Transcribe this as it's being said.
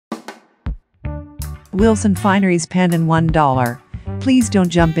Wilson Fineries Pen and $1. Please don't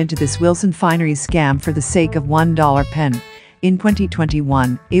jump into this Wilson Fineries scam for the sake of $1 pen. In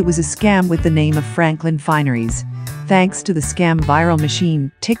 2021, it was a scam with the name of Franklin Fineries. Thanks to the scam viral machine,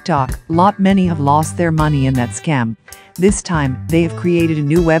 TikTok, many have lost their money in that scam. This time, they have created a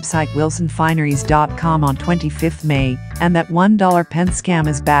new website wilsonfineries.com on 25th May, and that $1 pen scam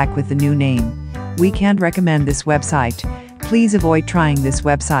is back with the new name. We can't recommend this website. Please avoid trying this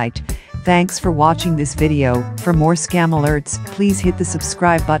website. Thanks for watching this video. For more scam alerts, please hit the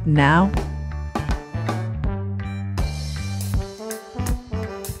subscribe button now.